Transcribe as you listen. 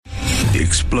The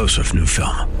explosive new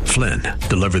film, Flynn,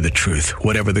 deliver the truth,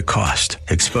 whatever the cost,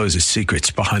 exposes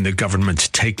secrets behind the government's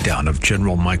takedown of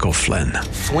General Michael Flynn.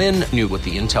 Flynn knew what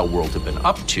the intel world had been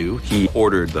up to. He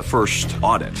ordered the first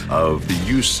audit of the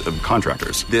use of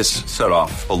contractors. This set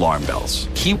off alarm bells.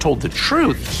 He told the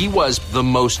truth. He was the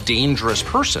most dangerous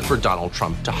person for Donald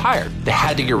Trump to hire. They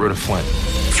had to get rid of Flynn.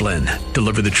 Flynn,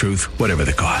 deliver the truth, whatever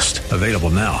the cost. Available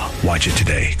now. Watch it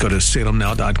today. Go to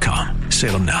salemnow.com.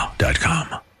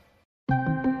 salemnow.com.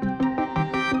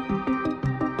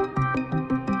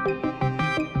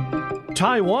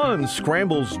 Taiwan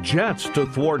scrambles jets to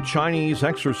thwart Chinese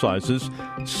exercises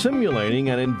simulating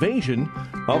an invasion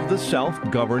of the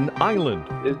self-governed island.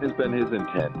 It has been his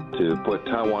intent to put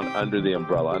Taiwan under the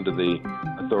umbrella, under the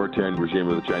authoritarian regime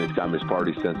of the Chinese Communist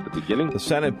Party since the beginning. The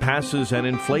Senate passes an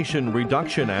Inflation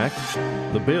Reduction Act.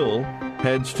 The bill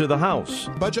heads to the House.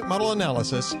 Budget model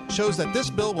analysis shows that this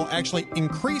bill will actually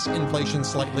increase inflation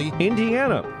slightly.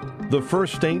 Indiana, the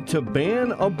first state to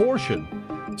ban abortion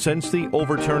since the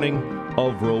overturning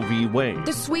of Roe v. Wade.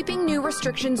 The sweeping new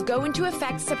restrictions go into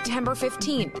effect September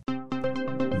 15th.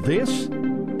 This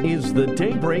is the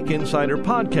Daybreak Insider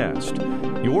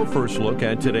Podcast, your first look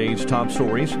at today's top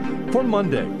stories for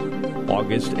Monday,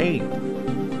 August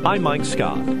 8th. I'm Mike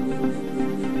Scott.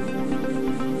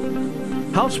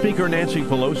 House Speaker Nancy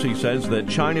Pelosi says that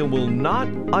China will not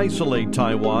isolate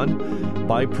Taiwan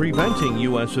by preventing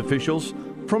U.S. officials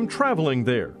from traveling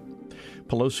there.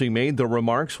 Pelosi made the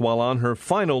remarks while on her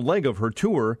final leg of her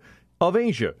tour of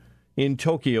Asia in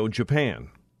Tokyo, Japan.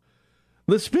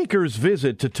 The speaker's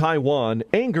visit to Taiwan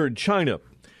angered China,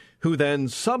 who then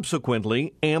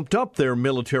subsequently amped up their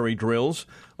military drills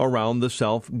around the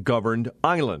self-governed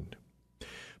island.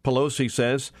 Pelosi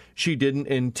says she didn't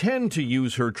intend to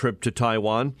use her trip to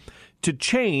Taiwan to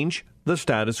change the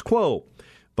status quo,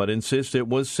 but insists it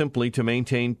was simply to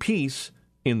maintain peace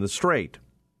in the strait.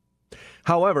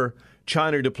 However,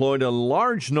 China deployed a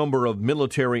large number of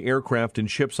military aircraft and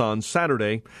ships on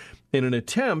Saturday in an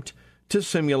attempt to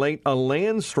simulate a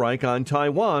land strike on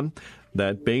Taiwan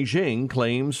that Beijing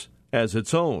claims as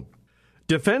its own.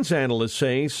 Defense analysts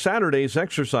say Saturday's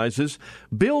exercises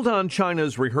build on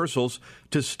China's rehearsals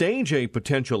to stage a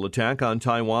potential attack on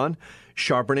Taiwan,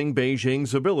 sharpening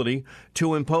Beijing's ability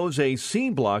to impose a sea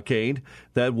blockade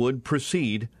that would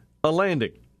precede a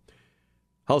landing.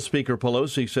 House Speaker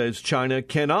Pelosi says China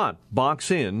cannot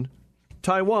box in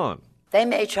Taiwan. They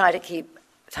may try to keep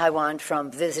Taiwan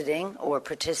from visiting or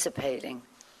participating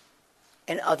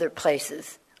in other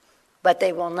places, but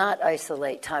they will not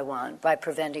isolate Taiwan by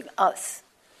preventing us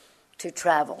to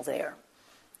travel there.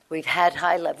 We've had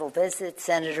high-level visits,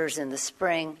 senators in the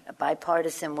spring, a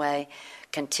bipartisan way,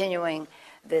 continuing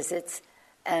visits,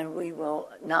 and we will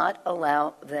not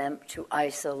allow them to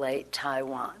isolate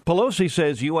Taiwan. Pelosi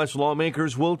says U.S.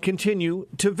 lawmakers will continue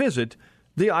to visit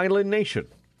the island nation.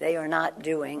 They are not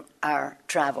doing our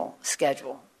travel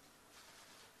schedule.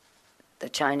 The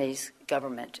Chinese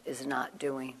government is not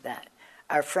doing that.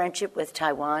 Our friendship with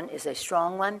Taiwan is a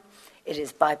strong one. It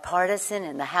is bipartisan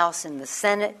in the House and the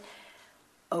Senate.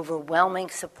 Overwhelming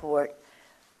support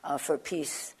for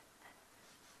peace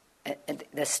and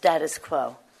the status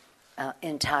quo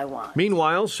in Taiwan.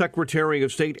 Meanwhile, Secretary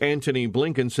of State Antony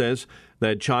Blinken says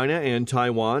that China and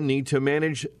Taiwan need to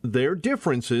manage their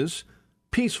differences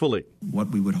peacefully. What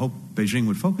we would hope Beijing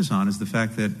would focus on is the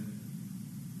fact that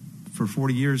for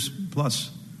 40 years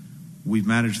plus, we've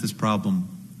managed this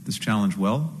problem, this challenge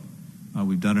well.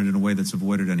 We've done it in a way that's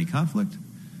avoided any conflict.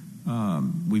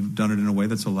 We've done it in a way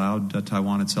that's allowed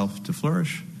Taiwan itself to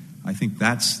flourish. I think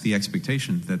that's the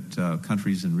expectation that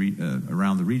countries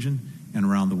around the region and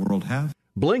around the world have.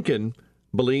 Blinken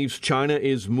believes China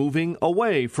is moving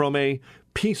away from a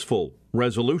peaceful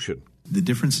resolution. The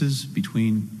differences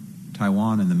between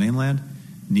Taiwan and the mainland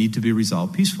need to be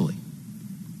resolved peacefully.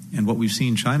 And what we've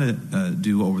seen China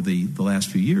do over the last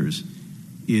few years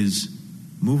is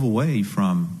move away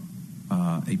from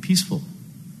a peaceful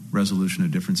resolution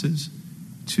of differences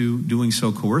to doing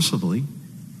so coercively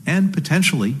and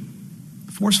potentially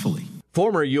forcefully.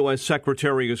 Former U.S.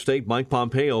 Secretary of State Mike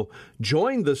Pompeo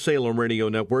joined the Salem Radio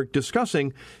Network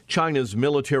discussing China's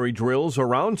military drills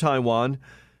around Taiwan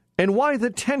and why the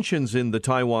tensions in the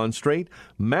Taiwan Strait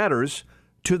matters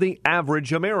to the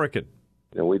average American.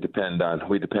 You know, we depend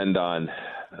on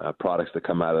products that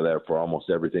come out of there for almost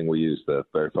everything we use. The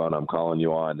very phone I'm calling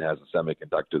you on has a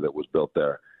semiconductor that was built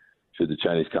there. Should the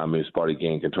Chinese Communist Party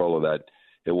gain control of that,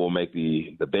 it will make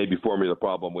the baby formula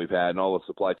problem we've had and all the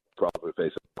supply chain problems we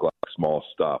face look like small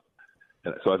stuff.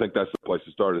 And so I think that's the place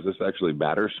to start, is this actually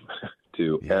matters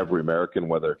to every American,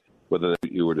 whether whether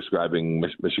you were describing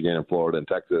Michigan and Florida and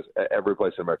Texas, every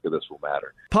place in America this will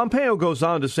matter. Pompeo goes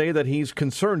on to say that he's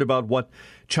concerned about what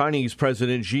Chinese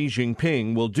President Xi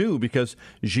Jinping will do because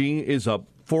Xi is up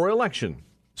for election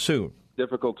soon.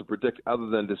 Difficult to predict other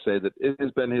than to say that it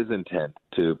has been his intent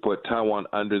to put Taiwan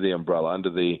under the umbrella, under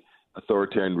the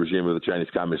authoritarian regime of the Chinese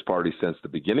Communist Party since the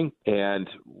beginning. And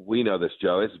we know this,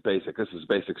 Joe. It's basic. This is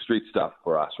basic street stuff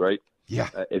for us, right? Yeah.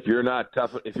 If you're not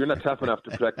tough enough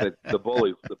to protect the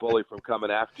bully from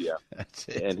coming after you,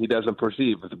 and he doesn't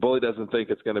perceive, if the bully doesn't think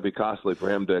it's going to be costly for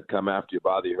him to come after you,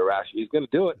 bother you, harass you, he's going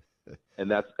to do it.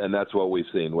 And that's what we've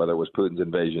seen, whether it was Putin's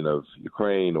invasion of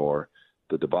Ukraine or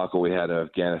the debacle we had in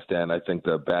Afghanistan. I think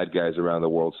the bad guys around the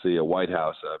world see a White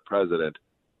House, a president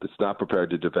that's not prepared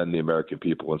to defend the American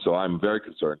people. And so I'm very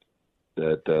concerned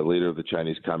that the leader of the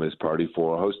Chinese Communist Party,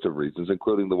 for a host of reasons,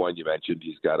 including the one you mentioned,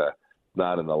 he's got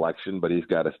not an election, but he's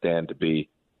got to stand to be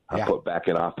put back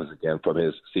in office again from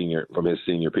his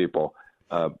senior people.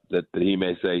 That he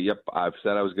may say, "Yep, I've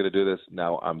said I was going to do this.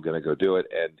 Now I'm going to go do it,"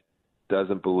 and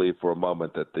doesn't believe for a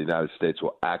moment that the United States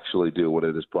will actually do what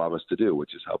it has promised to do,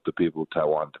 which is help the people of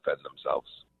Taiwan defend themselves.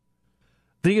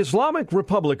 The Islamic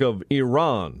Republic of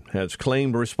Iran has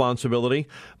claimed responsibility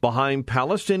behind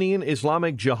Palestinian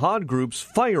Islamic Jihad groups'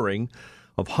 firing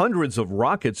of hundreds of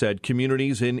rockets at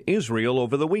communities in Israel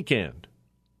over the weekend.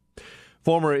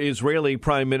 Former Israeli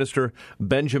Prime Minister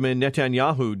Benjamin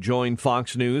Netanyahu joined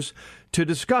Fox News to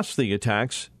discuss the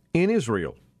attacks in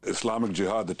Israel. Islamic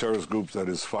Jihad, the terrorist group that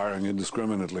is firing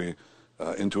indiscriminately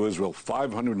into Israel,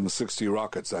 560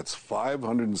 rockets. That's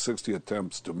 560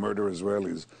 attempts to murder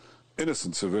Israelis,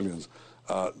 innocent civilians.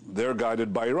 They're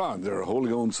guided by Iran. They're a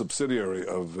wholly owned subsidiary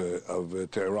of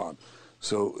Tehran.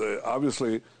 So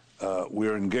obviously,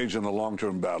 we're engaged in a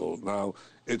long-term battle. Now,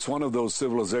 it's one of those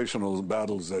civilizational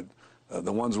battles that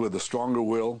the ones with the stronger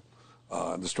will,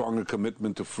 the stronger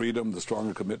commitment to freedom, the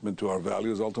stronger commitment to our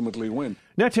values ultimately win.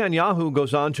 Netanyahu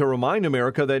goes on to remind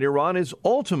America that Iran is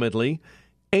ultimately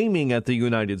aiming at the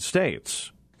United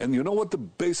States. And you know what the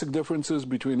basic difference is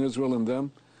between Israel and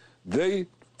them? They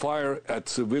fire at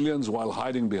civilians while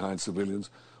hiding behind civilians.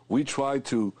 We try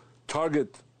to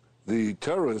target the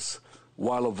terrorists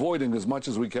while avoiding as much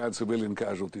as we can civilian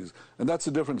casualties. And that's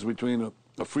the difference between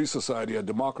a free society, a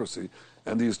democracy,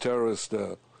 and these terrorist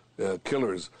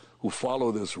killers who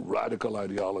follow this radical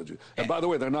ideology. And by the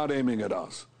way, they're not aiming at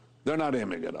us. They're not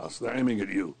aiming at us. They're aiming at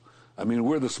you. I mean,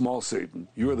 we're the small Satan.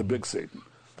 You're the big Satan.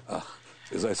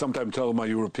 As I sometimes tell my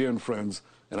European friends,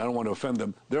 and I don't want to offend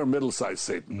them, they're a middle-sized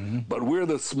Satan. Mm-hmm. But we're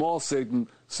the small Satan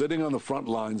sitting on the front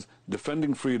lines,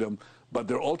 defending freedom. But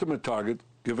their ultimate target,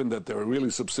 given that they're really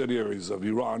subsidiaries of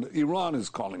Iran, Iran is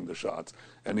calling the shots.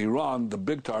 And Iran, the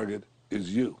big target,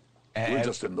 is you. We're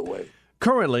just in the way.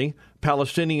 Currently,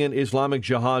 Palestinian Islamic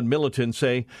Jihad militants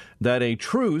say that a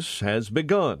truce has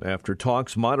begun after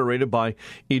talks moderated by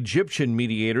Egyptian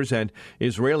mediators and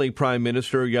Israeli Prime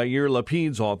Minister Yair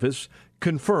Lapid's office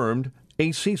confirmed a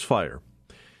ceasefire.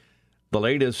 The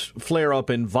latest flare-up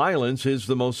in violence is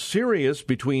the most serious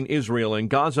between Israel and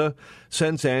Gaza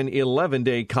since an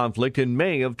 11-day conflict in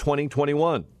May of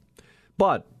 2021.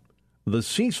 But the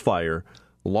ceasefire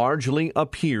largely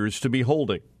appears to be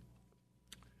holding.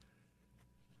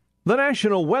 The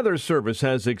National Weather Service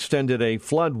has extended a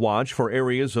flood watch for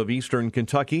areas of eastern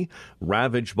Kentucky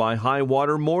ravaged by high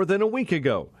water more than a week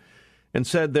ago and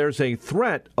said there's a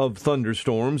threat of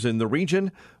thunderstorms in the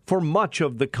region for much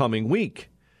of the coming week.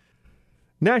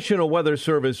 National Weather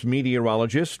Service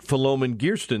meteorologist Philomen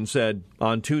Gearston said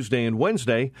on Tuesday and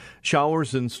Wednesday,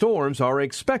 showers and storms are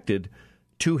expected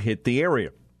to hit the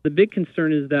area. The big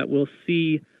concern is that we'll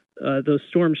see those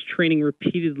storms training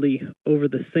repeatedly over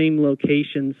the same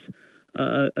locations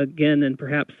again, and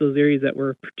perhaps those areas that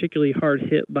were particularly hard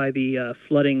hit by the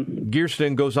flooding.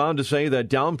 Gearston goes on to say that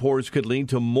downpours could lead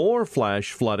to more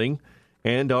flash flooding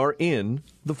and are in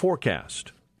the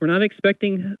forecast. We're not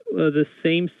expecting the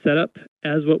same setup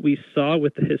as what we saw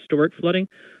with the historic flooding,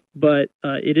 but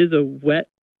it is a wet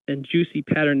and juicy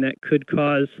pattern that could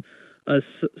cause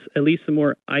at least some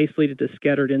more isolated to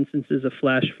scattered instances of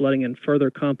flash flooding and further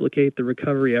complicate the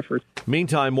recovery efforts.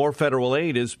 Meantime, more federal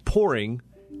aid is pouring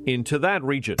into that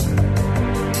region.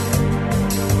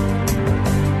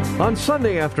 On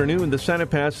Sunday afternoon, the Senate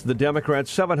passed the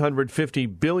Democrats'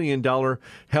 $750 billion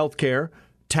health care,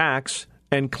 tax,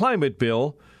 and climate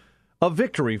bill, a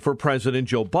victory for President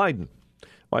Joe Biden.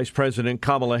 Vice President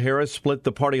Kamala Harris split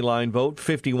the party line vote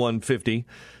 51-50.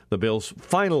 The bill's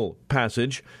final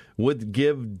passage would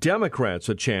give Democrats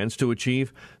a chance to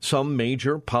achieve some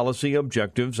major policy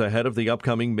objectives ahead of the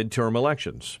upcoming midterm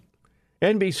elections.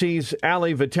 NBC's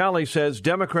Ali Vitale says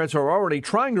Democrats are already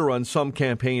trying to run some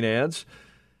campaign ads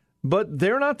But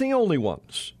they're not the only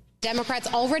ones.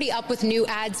 Democrats already up with new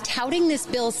ads touting this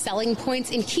bill's selling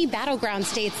points in key battleground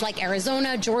states like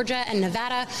Arizona, Georgia, and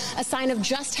Nevada, a sign of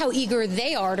just how eager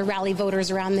they are to rally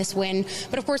voters around this win.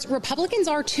 But of course, Republicans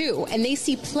are too, and they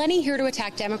see plenty here to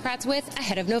attack Democrats with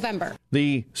ahead of November.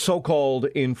 The so-called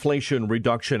Inflation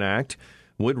Reduction Act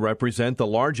would represent the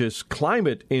largest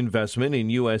climate investment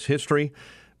in U.S. history,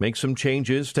 make some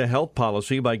changes to health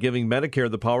policy by giving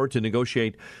Medicare the power to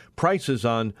negotiate prices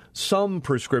on some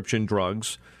prescription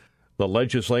drugs. The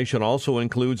legislation also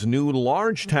includes new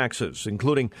large taxes,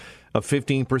 including a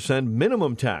 15%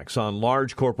 minimum tax on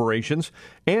large corporations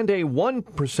and a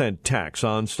 1% tax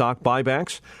on stock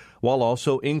buybacks, while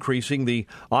also increasing the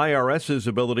IRS's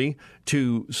ability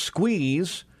to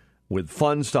squeeze with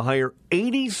funds to hire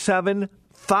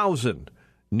 87,000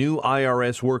 new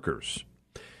IRS workers.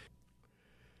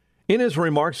 In his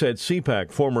remarks at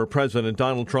CPAC, former President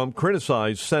Donald Trump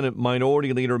criticized Senate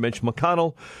Minority Leader Mitch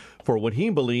McConnell for what he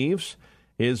believes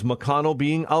is McConnell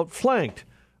being outflanked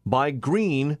by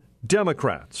Green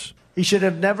Democrats. He should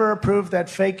have never approved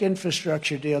that fake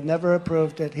infrastructure deal, never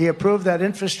approved it. He approved that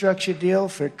infrastructure deal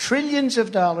for trillions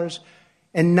of dollars,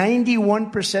 and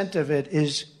 91% of it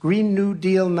is Green New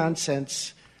Deal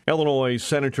nonsense. Illinois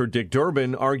Senator Dick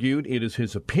Durbin argued it is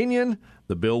his opinion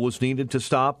the bill was needed to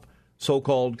stop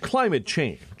so-called climate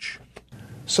change.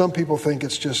 Some people think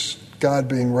it's just God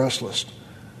being restless.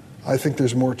 I think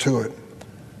there's more to it.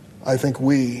 I think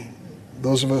we,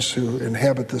 those of us who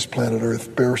inhabit this planet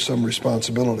Earth, bear some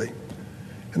responsibility.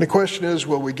 And the question is,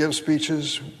 will we give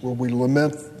speeches? Will we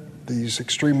lament these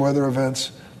extreme weather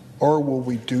events? Or will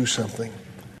we do something?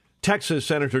 Texas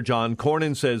Senator John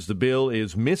Cornyn says the bill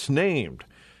is misnamed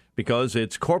because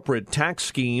its corporate tax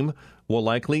scheme will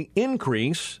likely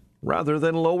increase rather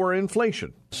than lower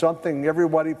inflation. Something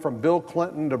everybody from Bill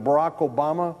Clinton to Barack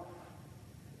Obama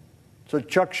to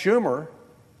Chuck Schumer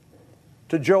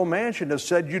to Joe Manchin has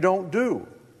said you don't do,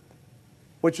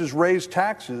 which is raise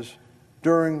taxes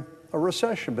during a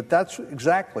recession. But that's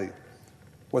exactly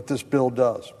what this bill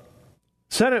does.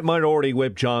 Senate Minority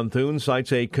Whip John Thune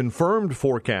cites a confirmed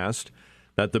forecast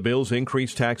that the bill's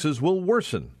increased taxes will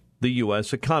worsen the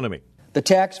U.S. economy. The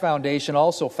Tax Foundation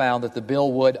also found that the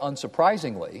bill would,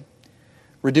 unsurprisingly,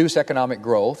 reduce economic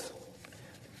growth,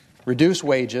 reduce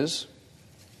wages,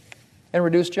 and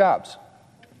reduce jobs.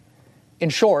 In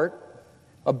short,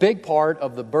 a big part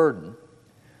of the burden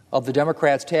of the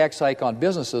Democrats' tax hike on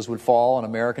businesses would fall on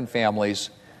American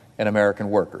families and American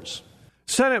workers.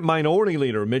 Senate Minority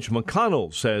Leader Mitch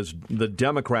McConnell says the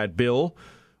Democrat bill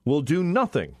will do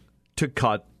nothing to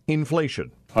cut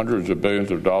inflation. Hundreds of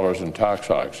billions of dollars in tax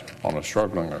hikes on a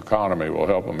struggling economy will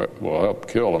help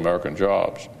kill American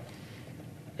jobs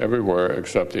everywhere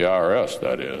except the IRS,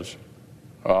 that is,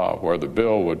 where the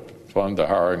bill would fund the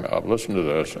hiring of, listen to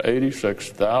this,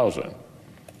 86,000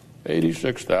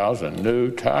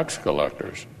 new tax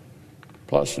collectors,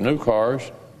 plus new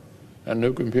cars and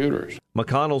new computers.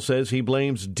 McConnell says he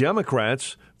blames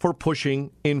Democrats for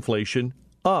pushing inflation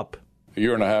up. A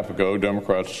year and a half ago,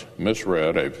 Democrats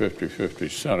misread a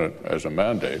 50-50 Senate as a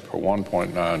mandate for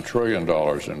 $1.9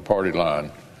 trillion in party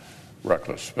line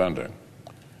reckless spending.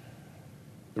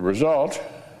 The result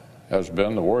has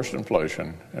been the worst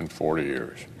inflation in 40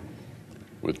 years.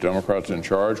 With Democrats in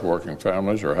charge, working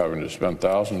families are having to spend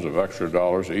thousands of extra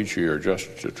dollars each year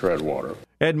just to tread water.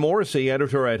 Ed Morrissey,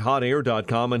 editor at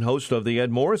HotAir.com and host of The Ed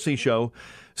Morrissey Show,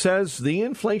 says the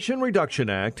Inflation Reduction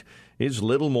Act is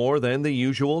little more than the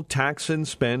usual tax and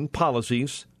spend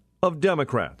policies of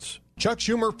Democrats. Chuck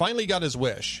Schumer finally got his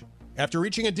wish. After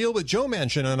reaching a deal with Joe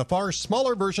Manchin on a far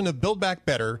smaller version of Build Back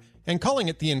Better and calling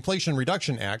it the Inflation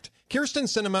Reduction Act, Kyrsten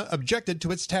Sinema objected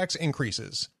to its tax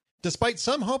increases. Despite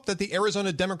some hope that the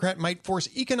Arizona Democrat might force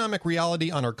economic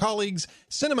reality on her colleagues,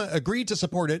 Sinema agreed to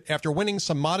support it after winning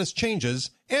some modest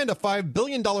changes and a $5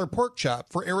 billion pork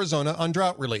chop for Arizona on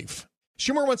drought relief.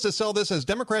 Schumer wants to sell this as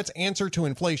Democrats' answer to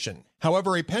inflation.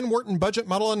 However, a Penn Wharton budget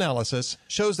model analysis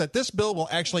shows that this bill will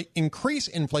actually increase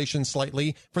inflation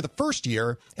slightly for the first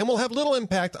year and will have little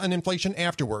impact on inflation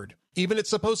afterward. Even its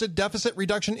supposed deficit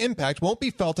reduction impact won't be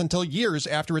felt until years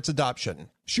after its adoption.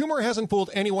 Schumer hasn't fooled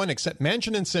anyone except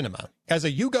Manchin and Sinema. As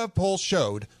a YouGov poll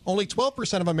showed, only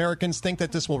 12% of Americans think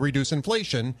that this will reduce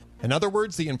inflation. In other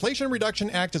words, the Inflation Reduction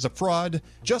Act is a fraud,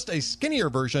 just a skinnier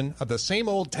version of the same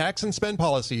old tax and spend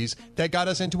policies that got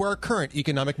us into our current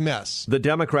economic mess. The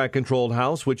Democrat-controlled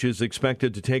House, which is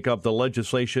expected to take up the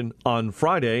legislation on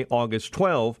Friday, August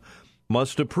 12,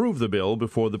 must approve the bill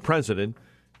before the president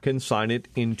can sign it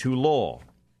into law.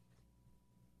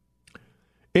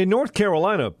 In North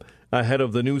Carolina, ahead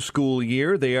of the new school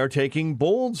year, they are taking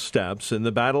bold steps in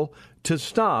the battle to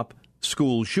stop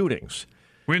school shootings.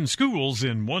 When schools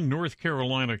in one North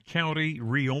Carolina county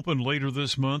reopen later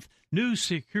this month, new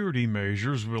security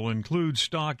measures will include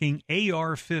stocking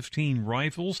AR-15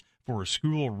 rifles for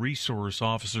school resource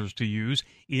officers to use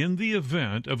in the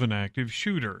event of an active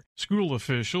shooter. School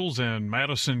officials and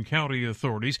Madison County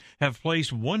authorities have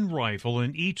placed one rifle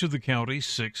in each of the county's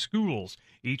 6 schools.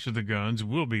 Each of the guns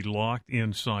will be locked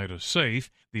inside a safe.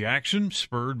 The action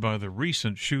spurred by the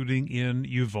recent shooting in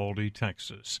Uvalde,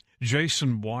 Texas.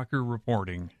 Jason Walker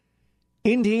reporting.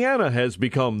 Indiana has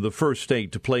become the first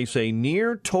state to place a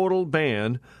near-total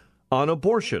ban on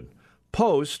abortion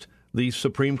post the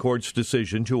Supreme Court's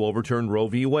decision to overturn Roe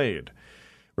v. Wade.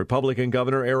 Republican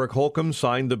Governor Eric Holcomb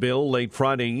signed the bill late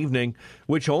Friday evening,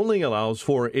 which only allows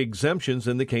for exemptions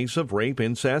in the case of rape,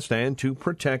 incest, and to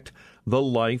protect the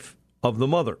life of the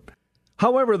mother.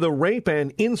 However, the rape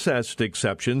and incest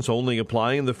exceptions only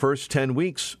apply in the first 10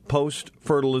 weeks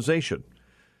post-fertilization.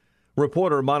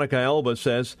 Reporter Monica Alba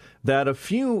says that a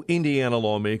few Indiana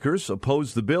lawmakers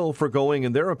oppose the bill for going,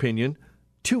 in their opinion,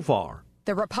 too far.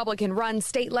 The Republican-run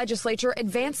state legislature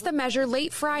advanced the measure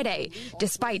late Friday,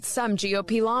 despite some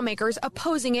GOP lawmakers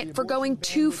opposing it for going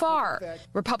too far.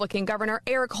 Republican Governor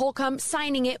Eric Holcomb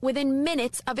signing it within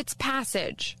minutes of its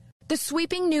passage. The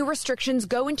sweeping new restrictions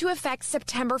go into effect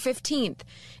September 15th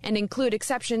and include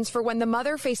exceptions for when the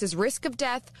mother faces risk of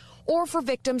death or for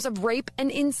victims of rape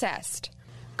and incest.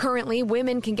 Currently,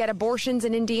 women can get abortions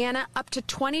in Indiana up to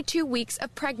 22 weeks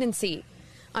of pregnancy.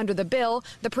 Under the bill,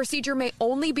 the procedure may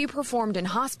only be performed in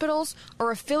hospitals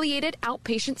or affiliated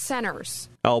outpatient centers.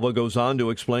 Alba goes on to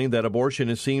explain that abortion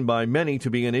is seen by many to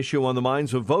be an issue on the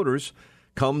minds of voters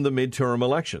come the midterm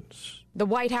elections. The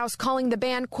White House calling the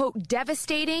ban, quote,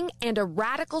 devastating and a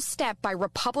radical step by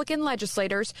Republican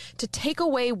legislators to take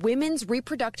away women's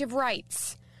reproductive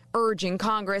rights, urging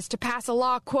Congress to pass a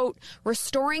law, quote,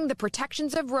 restoring the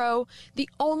protections of Roe, the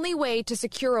only way to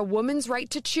secure a woman's right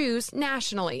to choose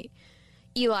nationally.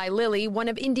 Eli Lilly, one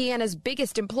of Indiana's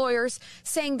biggest employers,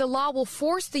 saying the law will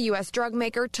force the U.S. drug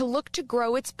maker to look to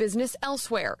grow its business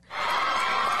elsewhere.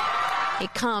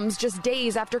 It comes just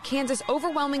days after Kansas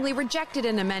overwhelmingly rejected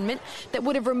an amendment that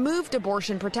would have removed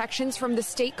abortion protections from the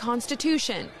state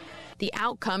constitution. The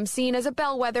outcome seen as a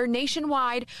bellwether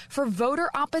nationwide for voter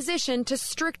opposition to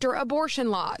stricter abortion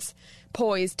laws,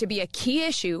 poised to be a key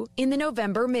issue in the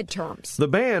November midterms. The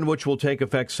ban, which will take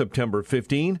effect September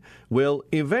 15, will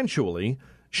eventually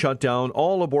shut down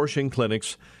all abortion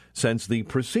clinics, since the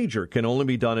procedure can only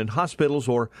be done in hospitals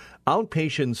or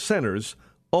outpatient centers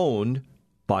owned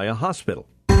by a hospital.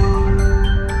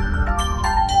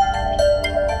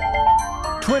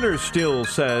 Twitter still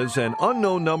says an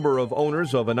unknown number of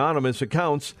owners of anonymous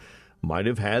accounts might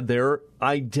have had their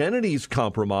identities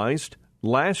compromised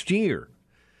last year.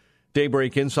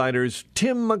 Daybreak Insider's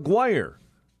Tim McGuire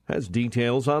has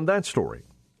details on that story.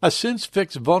 A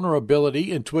since-fixed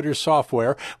vulnerability in Twitter's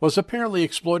software was apparently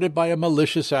exploited by a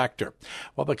malicious actor.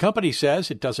 While the company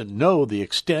says it doesn't know the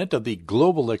extent of the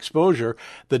global exposure,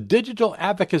 the digital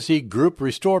advocacy group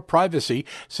Restore Privacy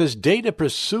says data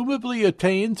presumably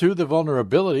obtained through the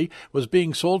vulnerability was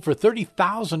being sold for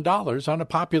 $30,000 on a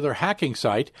popular hacking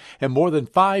site, and more than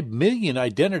 5 million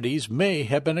identities may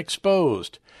have been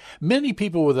exposed. Many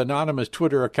people with anonymous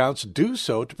Twitter accounts do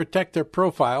so to protect their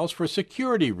profiles for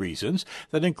security reasons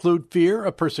that include fear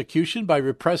of persecution by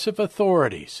repressive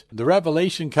authorities. The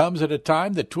revelation comes at a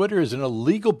time that Twitter is in a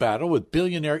legal battle with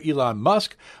billionaire Elon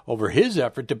Musk over his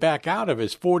effort to back out of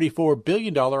his $44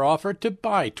 billion offer to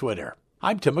buy Twitter.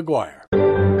 I'm Tim McGuire.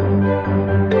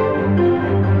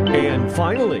 And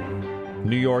finally,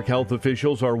 New York health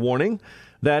officials are warning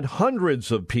that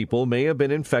hundreds of people may have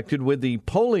been infected with the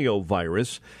polio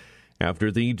virus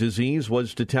after the disease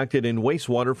was detected in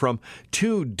wastewater from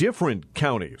 2 different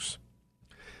counties.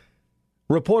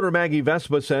 Reporter Maggie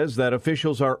Vespa says that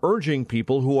officials are urging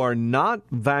people who are not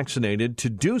vaccinated to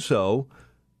do so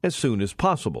as soon as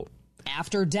possible.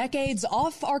 After decades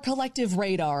off our collective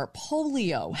radar,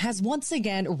 polio has once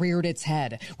again reared its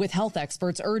head, with health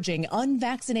experts urging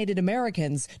unvaccinated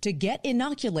Americans to get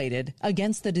inoculated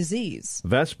against the disease.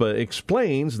 Vespa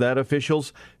explains that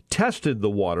officials tested the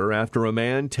water after a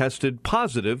man tested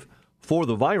positive for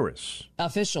the virus.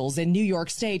 Officials in New York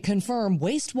State confirm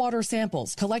wastewater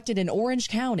samples collected in Orange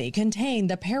County contain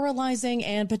the paralyzing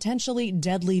and potentially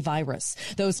deadly virus.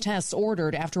 Those tests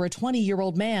ordered after a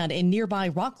 20-year-old man in nearby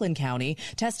Rockland County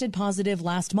tested positive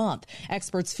last month.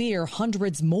 Experts fear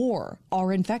hundreds more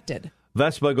are infected.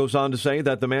 Vespa goes on to say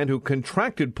that the man who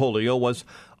contracted polio was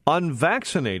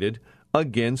unvaccinated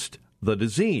against the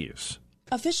disease.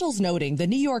 Officials noting the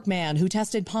New York man who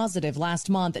tested positive last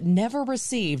month never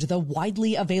received the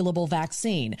widely available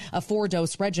vaccine, a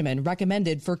 4-dose regimen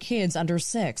recommended for kids under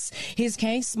 6. His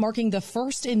case marking the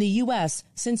first in the U.S.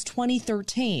 since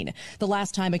 2013, the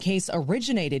last time a case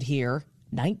originated here,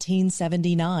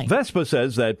 1979. Vespa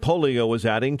says that polio is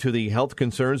adding to the health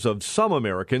concerns of some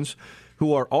Americans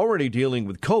who are already dealing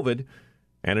with COVID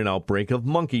and an outbreak of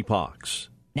monkeypox.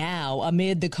 Now,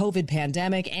 amid the COVID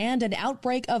pandemic and an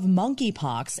outbreak of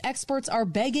monkeypox, experts are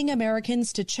begging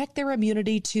Americans to check their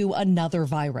immunity to another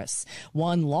virus,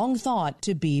 one long thought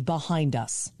to be behind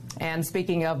us. And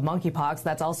speaking of monkeypox,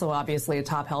 that's also obviously a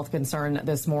top health concern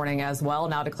this morning as well.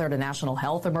 Now declared a national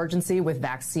health emergency with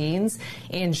vaccines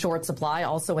in short supply,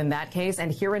 also in that case.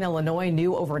 And here in Illinois,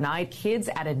 new overnight, kids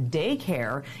at a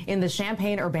daycare in the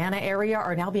Champaign-Urbana area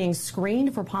are now being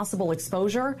screened for possible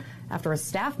exposure after a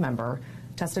staff member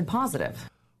tested positive.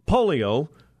 Polio,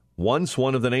 once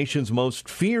one of the nation's most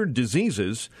feared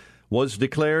diseases, was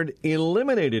declared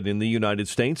eliminated in the United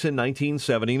States in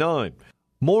 1979,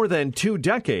 more than 2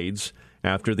 decades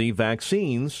after the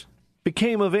vaccines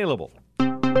became available.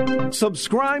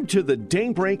 Subscribe to the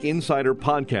Daybreak Insider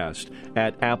podcast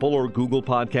at Apple or Google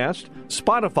Podcast,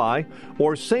 Spotify,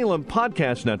 or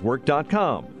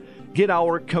SalemPodcastNetwork.com. Get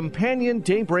our companion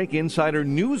Daybreak Insider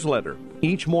newsletter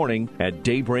each morning at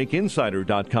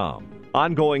DaybreakInsider.com.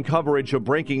 Ongoing coverage of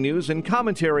breaking news and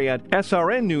commentary at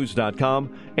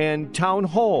SRNNews.com and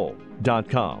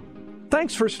TownHall.com.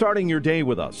 Thanks for starting your day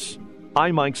with us.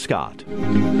 I'm Mike Scott.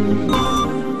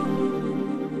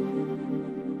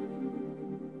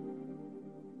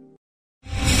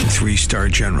 3-star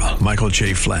General Michael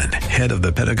J. Flynn, head of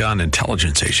the Pentagon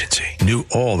Intelligence Agency, knew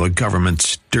all the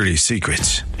government's dirty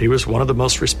secrets. He was one of the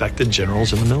most respected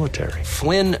generals in the military.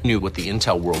 Flynn knew what the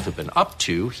intel world had been up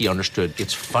to. He understood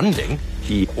its funding.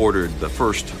 He ordered the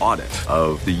first audit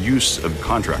of the use of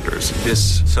contractors.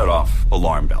 This set off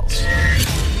alarm bells.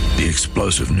 The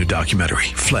explosive new documentary,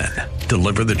 Flynn,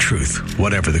 Deliver the Truth,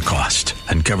 Whatever the Cost,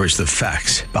 uncovers the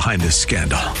facts behind this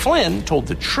scandal. Flynn told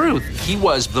the truth. He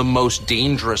was the most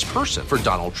dangerous person for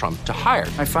Donald Trump to hire.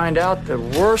 I find out the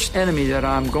worst enemy that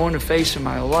I'm going to face in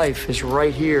my life is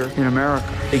right here in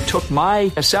America. They took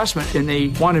my assessment and they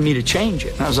wanted me to change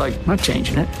it. And I was like, I'm not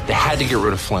changing it. They had to get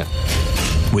rid of Flynn.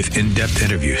 With in-depth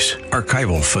interviews,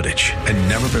 archival footage, and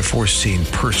never-before-seen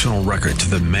personal records of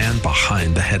the man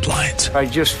behind the headlines. I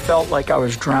just felt like I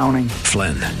was drowning.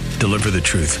 Flynn, Deliver the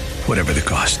Truth, Whatever the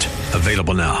Cost.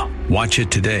 Available now. Watch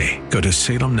it today. Go to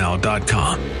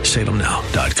salemnow.com.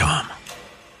 salemnow.com.